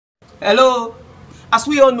Hello. As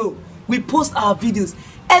we all know, we post our videos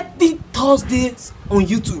every Thursdays on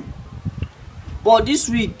YouTube. But this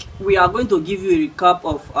week, we are going to give you a recap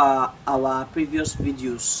of our previous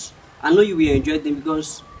videos. I know you will enjoy them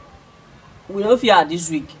because we know if you are this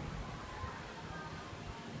week.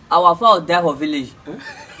 Our father died for village.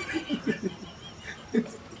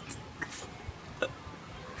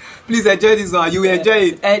 Please enjoy this one. You will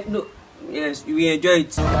enjoy it. No. Yes, you will enjoy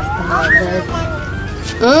it.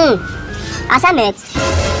 Assignment.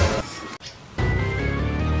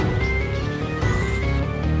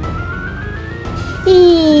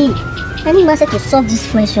 I need Marcel to solve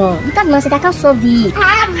this question. Without Marcel, I can't solve it.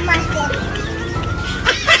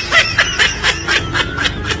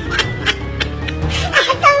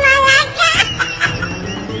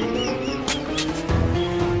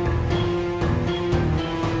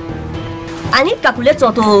 I need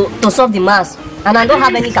calculator to solve the math, and I don't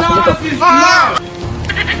have any calculator.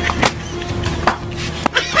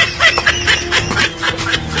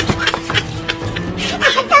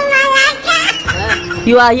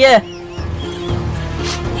 You are here.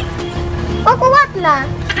 Uncle, what now?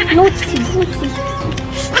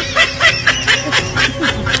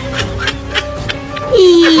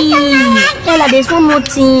 Ella, there's one more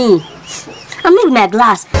thing. I'm in my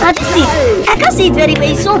glass. I just see. I can't see it very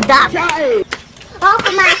well. It's so dark.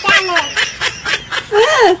 Uncle, my family.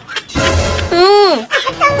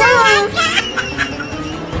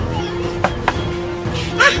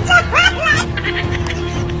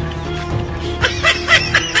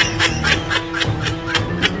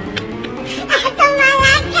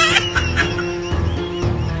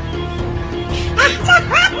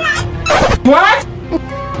 What?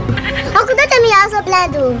 Uncle, don't tell me I also play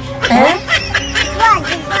though. What?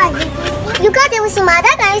 You can't even see my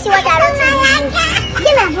dad. Can you see what I wrote?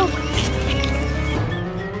 Give me a book.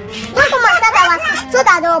 Don't come and start our so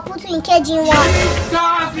that they will put you in KG1.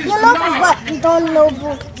 You know football, you don't know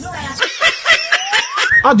books.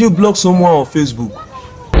 How do you block someone on Facebook?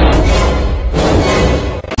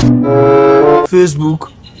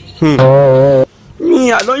 Facebook?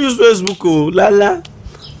 Me, I don't use Facebook, oh, lala.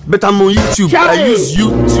 But I'm on YouTube. I use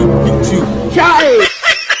YouTube.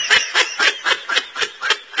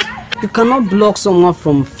 You cannot block someone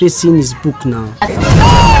from facing his book now. I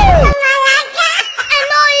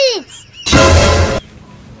know it.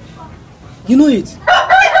 You know it.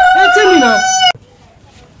 Hey, tell me now.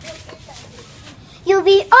 You'll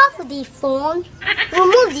be off the phone,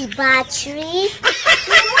 remove the battery,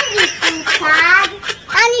 remove the SIM card,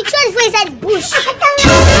 and you throw it inside the bush.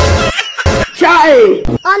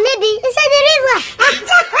 Or maybe inside the river.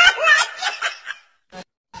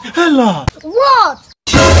 Ella! What?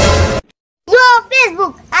 You're on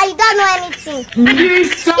Facebook and you don't know anything.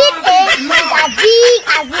 If A is as big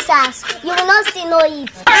as this house, you will not still know it.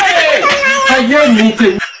 I hear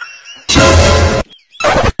meeting.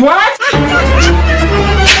 What?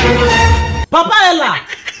 Papa Ella!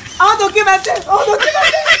 I want to kill myself.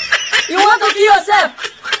 You want to kill yourself?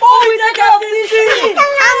 Oh, we take care of this.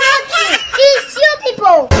 I'm not you. It's you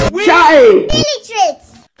people. Illiterate.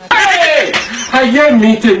 I hear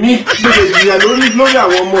meeting. Me. I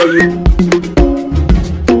want more.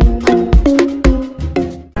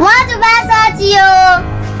 Want to buy something, you?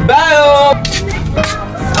 Bye.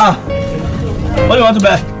 What do you want to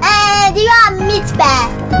buy? Do you have meat pie?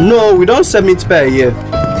 No, we don't sell meat pie here.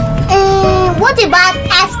 What about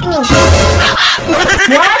ice cream?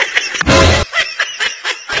 What?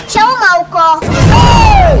 Shawarma uko.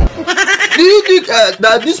 Do you think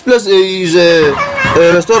that this place is a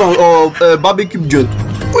restaurant or a barbecue joint?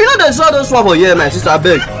 We know they saw those one for here, my sister, I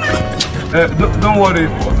beg. Don't worry.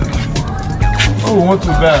 Oh, we want to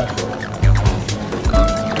buy.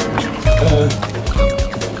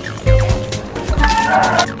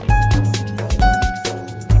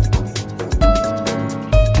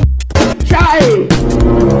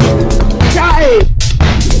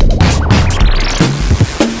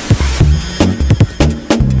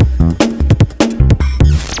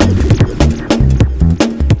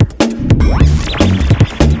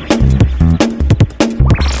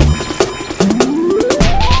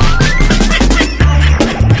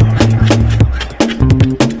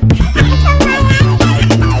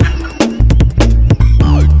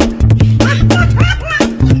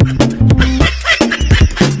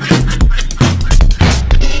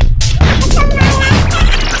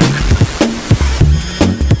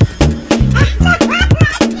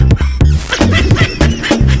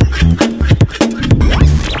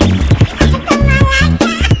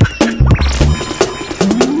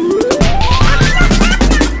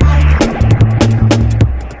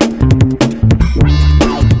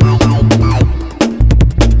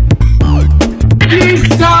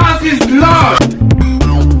 is Lord.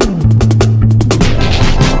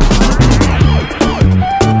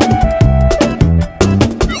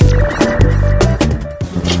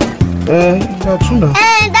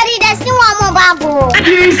 Daddy, there's still one more Bible.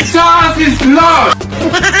 Jesus is Lord.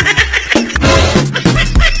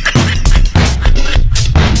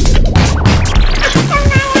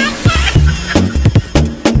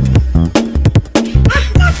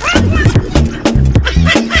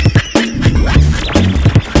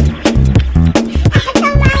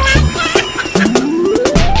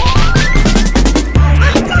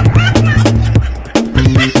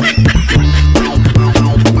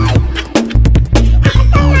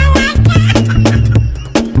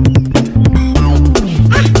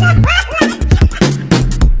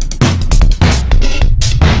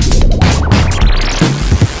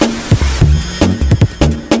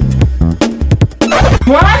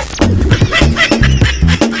 What?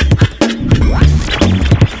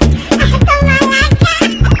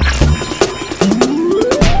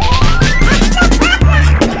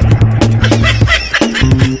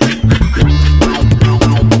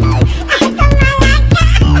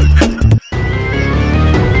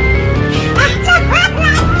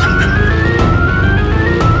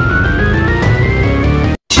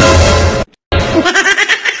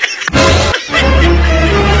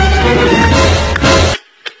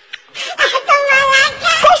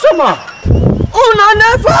 Una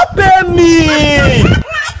never pay me.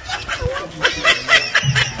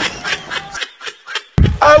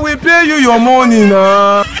 I will pay you your money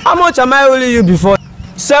now. How much am I owing you before?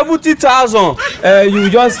 70,000. You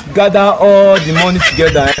just gather all the money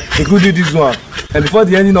together, including this one, and before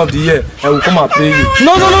the ending of the year, I will come and pay you.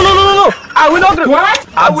 No. I will not. What?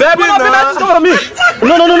 I will not pay that from me.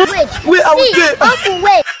 No. Wait, I will pay. Uncle,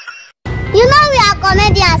 wait. You know we are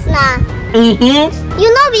comedians now. You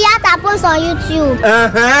know we have tappers on YouTube.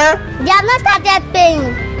 They have not started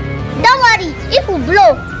paying. Don't worry, if we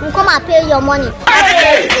blow, we'll come and pay your money.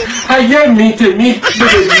 I hear me, baby.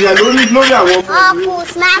 I don't need no one. Uncle,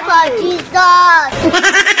 smile for Jesus.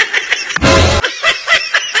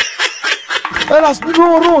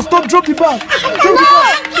 No, stop, drop the bag. Drop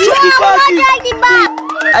the bag.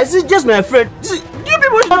 I see just my friend. See, you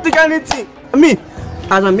people don't take anything.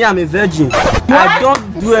 I'm a virgin. I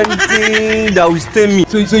don't do anything that will stain me.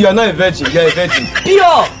 So you are not a virgin. You are a virgin.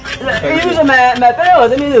 Pure. Even my parents was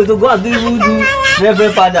telling me to go and do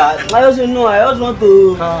Reverend Father. I also know. I just want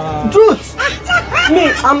to. Truth.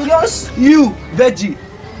 Me, I'm just You, virgin.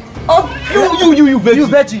 Oh, You, virgin. you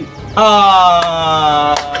virgin.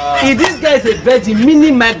 If this guy is a virgin,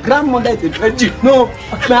 meaning my grandmother is a virgin. No,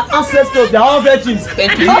 my ancestors, they are all virgins.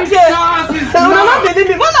 Thank you. Okay. They will not believe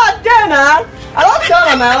me. What are they now? I don't tell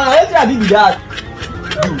them my own. I don't think I did that.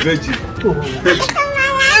 You virgin.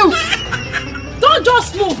 Don't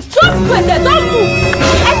just move. Just wait there. Don't move.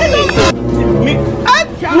 I said don't move. Me,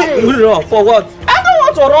 for what? I don't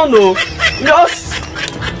want to run, no. Just,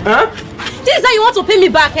 This is how you want to pay me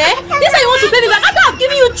back, eh? This is how you want to pay me back after I've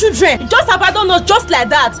given you children. You just abandon us just like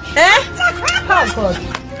that, eh? Oh God.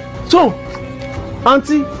 So,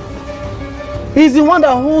 Auntie, he's the one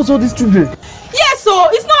that holds all these children. Yes, so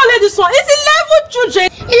it's not only this one. It's 11 children.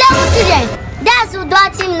 11 children. That's who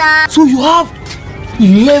got him now. So you have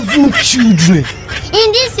 11 children.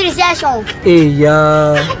 In this recession. Hey,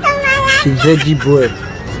 yeah. The veggie boy.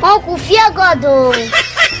 Uncle, fear God, though.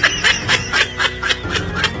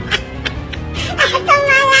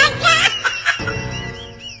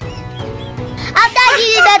 After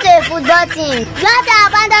giving birth to a football team, you have to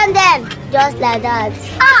abandon them. Just like that.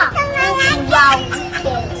 Wow.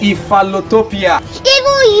 Ifalotopia.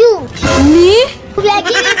 Even you. Me? We are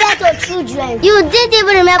giving birth to children. You didn't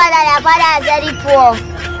even remember that your father is very poor.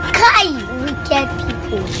 Kai, wicked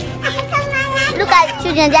people. Look at the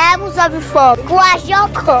children, they are even suffering from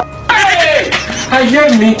kwashiorkor. I hear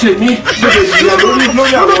me, baby.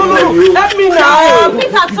 Help me now.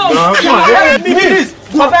 Please at all. Help me, please.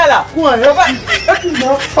 Favela.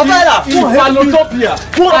 Favela. Ifalotopia.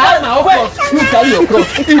 You carry your cross.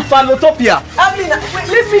 Ifalotopia. Help me now.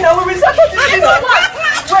 Leave me now. We will settle this thing now.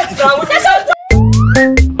 Wait, now. We will settle.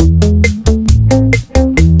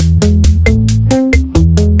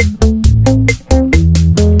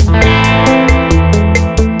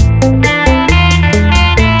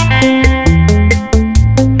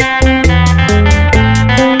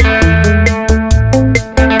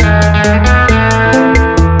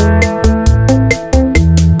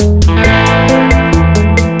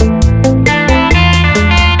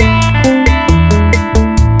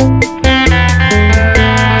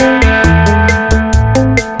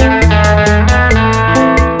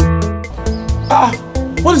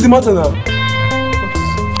 What is the matter now?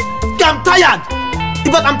 I'm tired.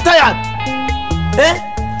 In fact, I'm tired.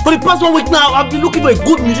 For the past 1 week now, I've been looking for a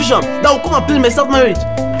good musician that will come and play my self-marriage.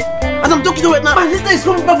 As I'm talking to you right now, my sister is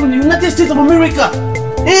coming back from the United States of America.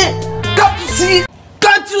 Can't you see?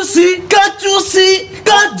 Can't you see? Can't you see?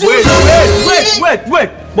 Can't you see? Wait.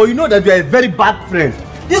 But you know that you are a very bad friend.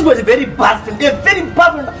 This was a very bad friend. A very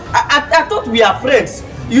bad friend. I thought we are friends.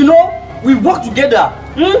 You know, we work together.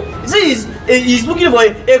 See, he's looking for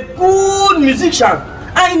a good musician.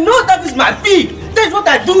 I know that is my field. That's what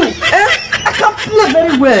I do. I can play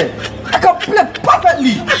very well. I can play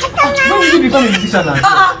perfectly. When did you become a musician now?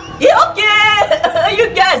 Okay. You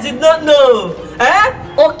guys did not know.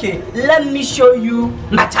 Okay, let me show you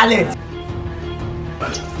my talent.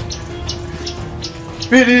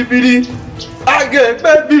 Bidi bidi, I get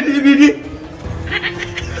my bidi bidi.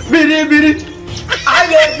 Bidi bidi,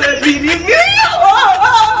 I get my bidi bidi.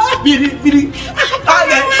 Bidi bidi, I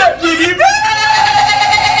get my bidi bidi.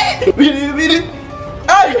 Bidi bidi,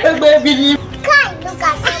 I get my bidi. Can't look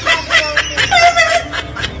at somebody.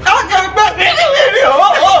 I get my bidi bidi.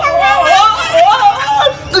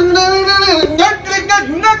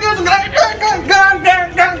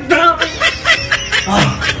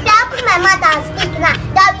 My mother speak now.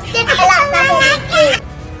 That we say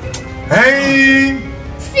Hey!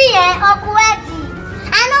 see, Uncle Eddie,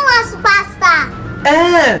 I know one superstar.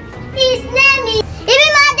 His name is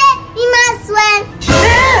Ibimade Imaswell.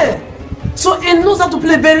 So he knows how to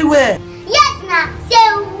play very well. Yes, now, he's a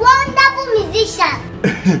wonderful musician.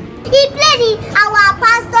 He played in our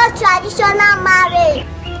pastor's traditional marriage.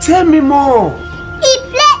 Tell me more. He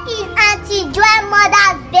played in Auntie Joy's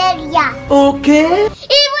mother's burial. Okay.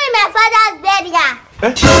 Even in my father's burial.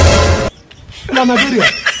 Mama burial.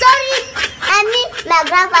 Sorry, I mean my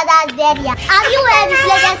grandfather's burial. Have you heard his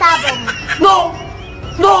latest album? No.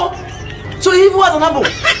 So he even has an album.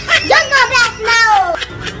 Just go back now.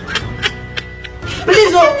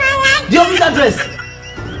 Please, the office address.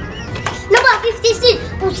 Number 56,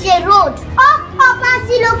 Use Road. Off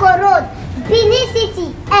Opasiloko Road, Benin City,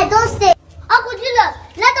 Edo State. Uncle Julius,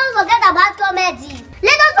 let us forget about comedy.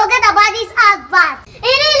 Let us forget about this advert. In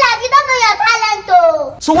real life, you don't know your talent,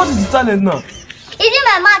 though. So what is the talent now? Is it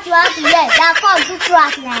my mouth you want to hear? That come do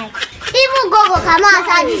crack night. Even Gogo cannot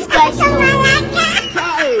answer this question.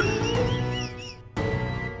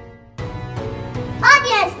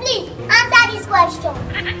 Audience, please answer this question.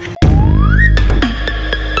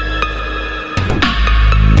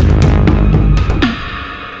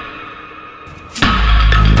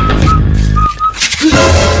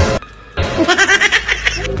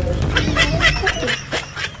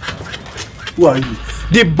 Who are you?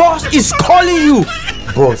 The boss is calling you.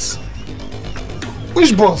 Boss.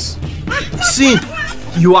 Which boss? See,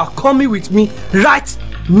 you are coming with me right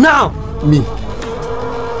now. Me.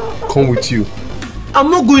 Come with you.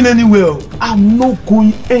 I'm not going anywhere. I'm not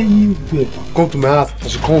going anywhere. Come to my house. I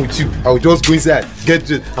should come with you. I will just go inside, get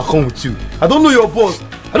dressed, and come with you. I don't know your boss.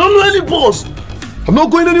 I don't know any boss. I'm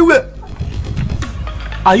not going anywhere.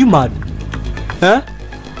 Are you mad? Huh?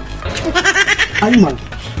 Are you mad?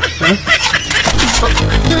 Huh?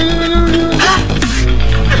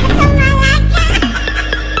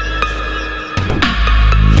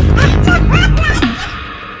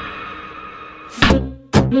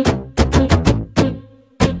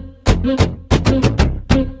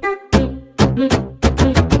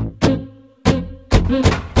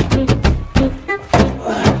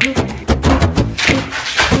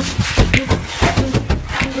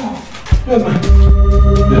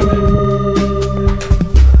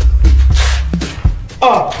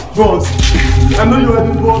 Boss, I know you are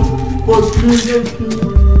the boss. Boss, please don't kill me.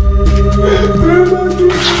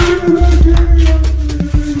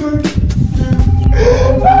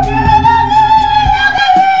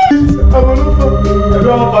 I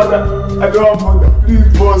don't have father. I don't have mother. Please,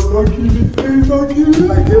 boss, don't kill me. Please don't kill me.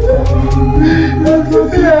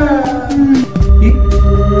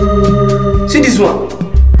 See this one.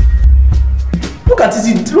 Look at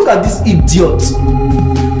this idiot.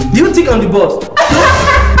 Do you think I'm the boss?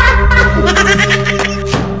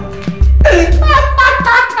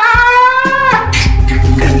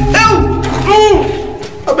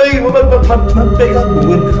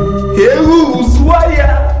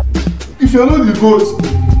 If you're not the boss,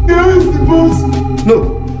 where is the boss? No.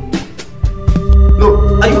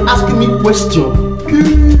 Are you asking me question?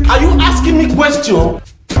 Are you asking me question?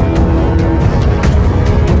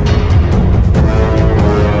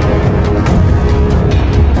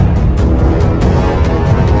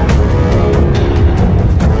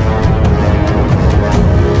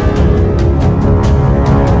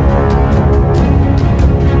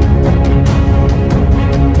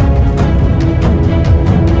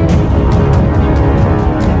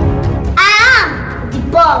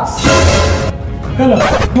 Bella.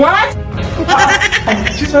 What?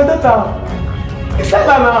 She's my daughter. It's like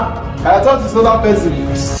Lana. I thought it's another person.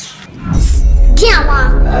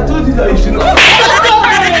 Kiama. I told you that you should not.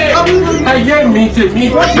 I hear me. It's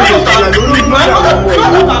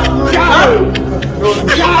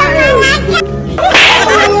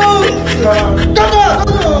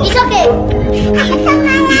okay.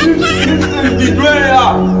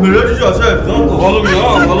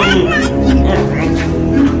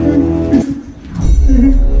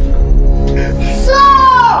 So,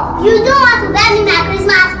 you don't want to buy me my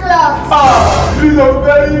Christmas clothes? Please, I'm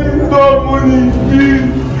begging you. Don't have money, please.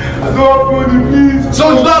 I don't have money, please. So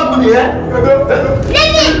you don't have money, eh? I don't have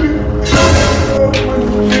Leave it.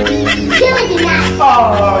 Give me the knife.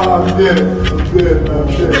 I'm dead.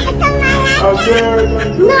 I'm dead.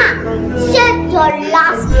 Now, say your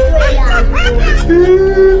last prayer.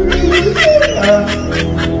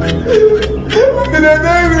 And I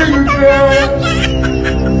never will cry.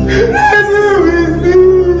 That's who is me.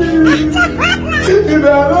 If I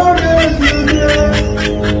don't get you there,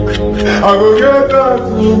 I will get that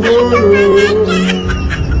tomorrow.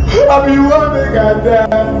 I'll be one make I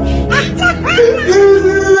die. This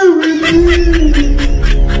is with me.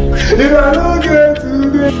 If I don't get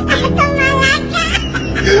today,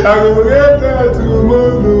 I will get that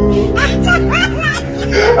tomorrow.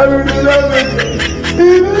 I will do that make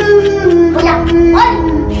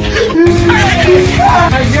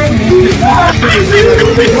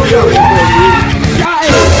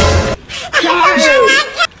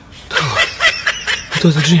It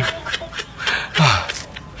was a dream.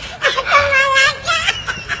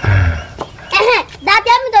 That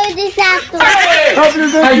tell me to use this knife too.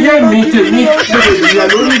 I hear me. What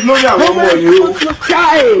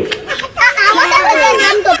am I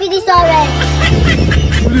doing to feed this already?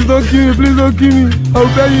 Please don't kill me, please don't kill me. I'll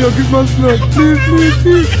bury your Christmas cloth. Please, please,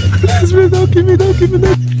 please. Please, don't kill me, don't kill me.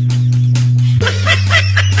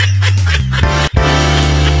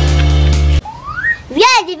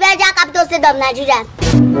 Where is the federal capital state of Nigeria?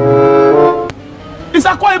 It's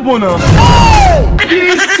Akwa Ibom now.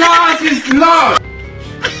 Jesus is Lord.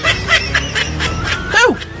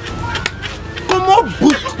 Come on,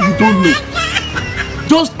 book you don't know.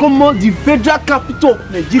 Just come on, the federal capital of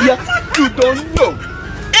Nigeria, you don't know.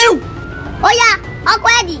 Ew! Oh yeah, Uncle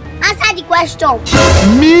Eddie, answer the question.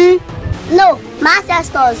 Me? No, my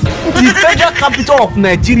ancestors. The federal capital of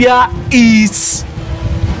Nigeria is...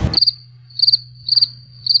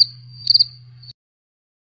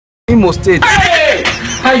 Imo State. Hey!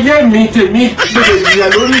 I hear me.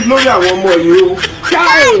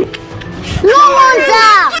 No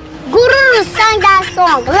wonder Guru sang that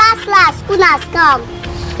song. Last, school has come.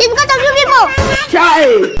 It's because of you people.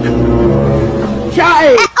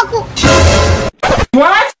 Uncle.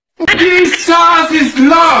 What? Jesus is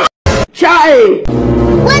Lord.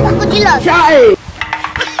 Where's Uncle Jesus?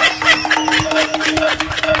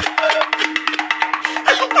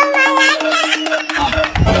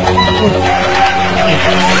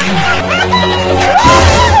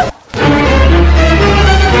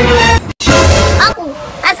 Uncle,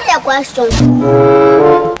 answer your question.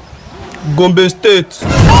 Gombe State.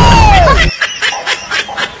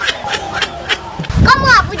 Come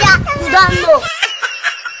on, Abuja, you don't know.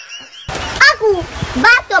 Uncle,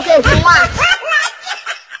 back to page 1.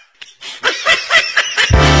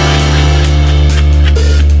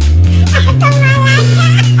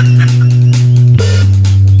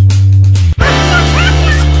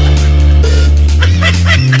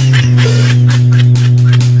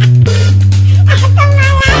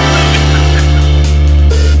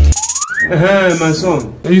 Hey, my son.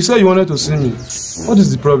 You said you wanted to see me. What is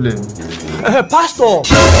the problem? Pastor!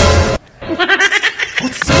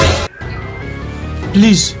 What is it?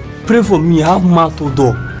 Please, pray for me. I have mouth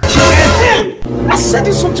odor. I said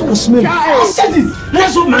it, something was smelling. I said it.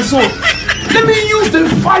 Rise up, my son. Let me use the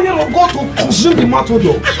fire of God to consume the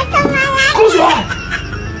matador. Close your eye.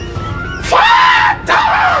 Father!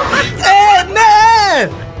 Amen!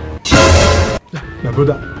 My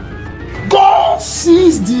brother, God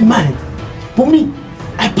sees the mind. For me,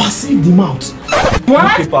 I perceive the mouth.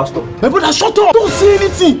 What? Okay, Pastor. My brother, shut up. Don't say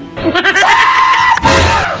anything.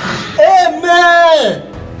 Amen!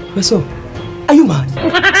 My son, are you mad?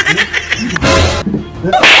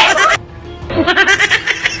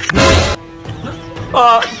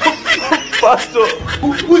 Pastor.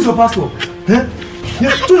 Who is your pastor? Eh?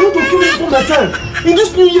 Yeah, so you want to kill me from that time. In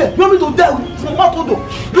this new year, you want me to die from matador.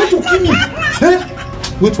 You want to kill me. Eh?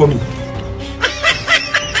 Wait for me.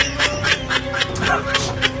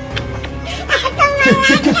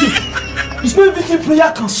 It's not everything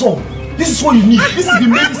prayer can solve. This is what you need. This is the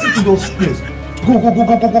medicine to those sickness. Go. Oh,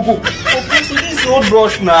 Pastor, this This old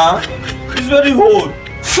brush now. It's very old.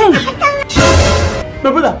 My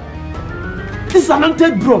brother, this is an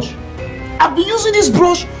anointed brush. I've been using this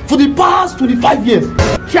brush for the past 25 years.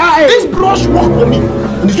 This brush worked for me.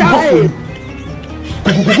 And it will work for you.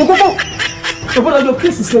 Go. My brother, your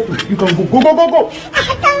case is settled. You can go.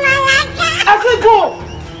 I said go.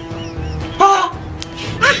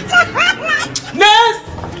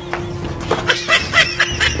 Next.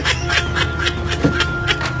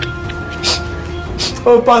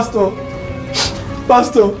 Oh, Pastor.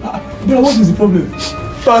 Brother, what is the problem?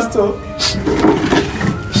 Pastor.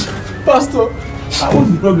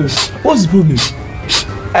 What's the problem?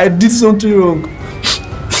 I did something wrong.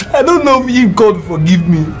 I don't know if God will forgive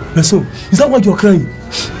me. My son, is that why you're crying?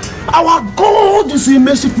 Our God is a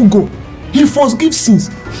merciful God. He forgives sins.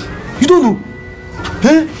 You don't know?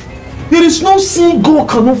 Eh? There is no sin God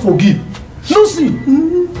cannot forgive. No sin.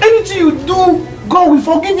 Anything you do, God will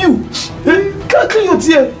forgive you. Eh? Clean your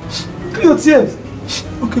tears.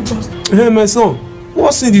 Okay, Pastor. Hey, my son,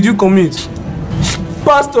 what sin did you commit?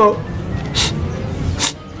 Pastor,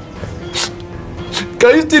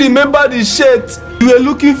 can you still remember the shirt you were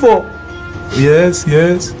looking for? Yes.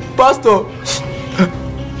 Pastor,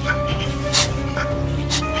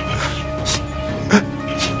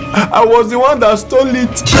 I was the one that stole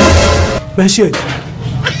it. My shirt.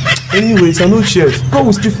 Anyway, it's an old shirt. God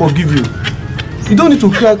will still forgive you. You don't need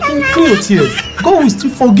to cry. Clean your tears. God will still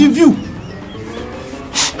forgive you.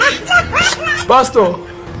 Pastor,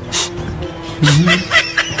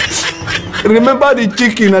 remember the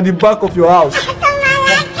chicken at the back of your house?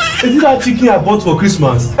 Is it that chicken I bought for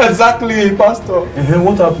Christmas? Exactly, Pastor.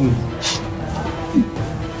 What happened?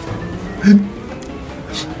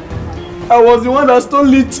 I was the one that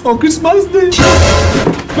stole it on Christmas Day.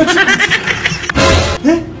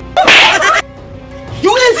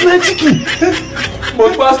 You ate my chicken.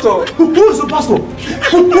 But Pastor, Who is the pastor?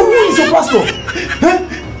 Who is the pastor?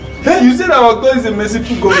 you said our God is a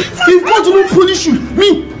merciful God. If God will not punish you,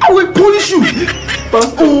 me, I will punish you.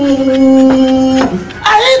 Pastor,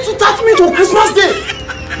 I ate to touch meat on Christmas Day.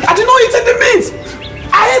 I did not eat any meat.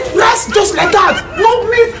 I ate rice just like that. No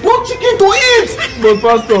meat, no chicken to eat. but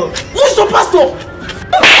Pastor, Who is the pastor?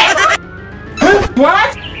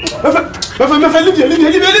 what? My friend, leave here.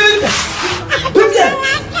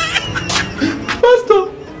 Pastor,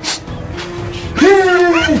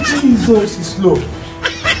 Hey, Jesus is Lord.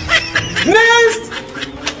 Next.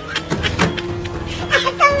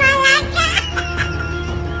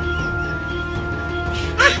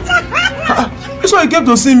 That's why you came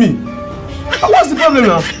to see me. What's the problem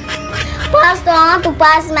now? Pastor, I want to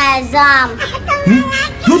pass my exam.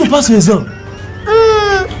 You want to pass your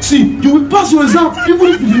exam? See, you will pass your exam even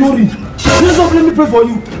if you do not read. Let's up, let me pray for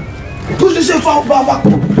you. Push yourself out, back.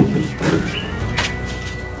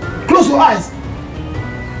 Close your eyes.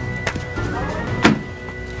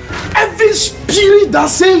 Every spirit that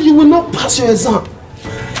says you will not pass your exam,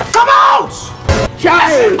 come out!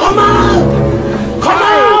 Come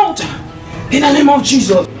out! In the name of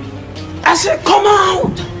Jesus. I said, come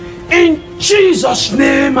out! In Jesus'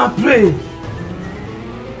 name I pray.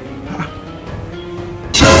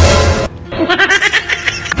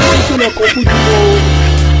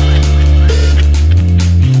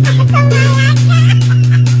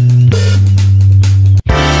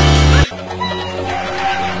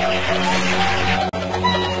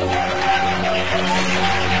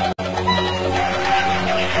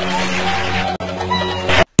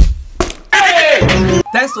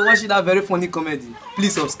 Thanks for watching that very funny comedy.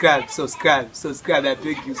 Please subscribe. I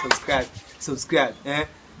beg you, subscribe.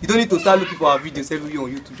 You don't need to start looking for our videos every week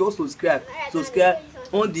on YouTube. Just subscribe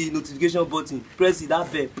on the notification button. Press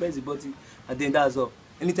that bell, press the button, and then that's all.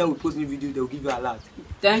 Anytime we post new video, they will give you a alert.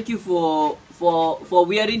 Thank you for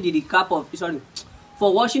wearing the recap of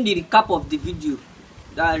for watching the recap of the video.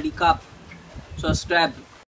 That recap. Subscribe.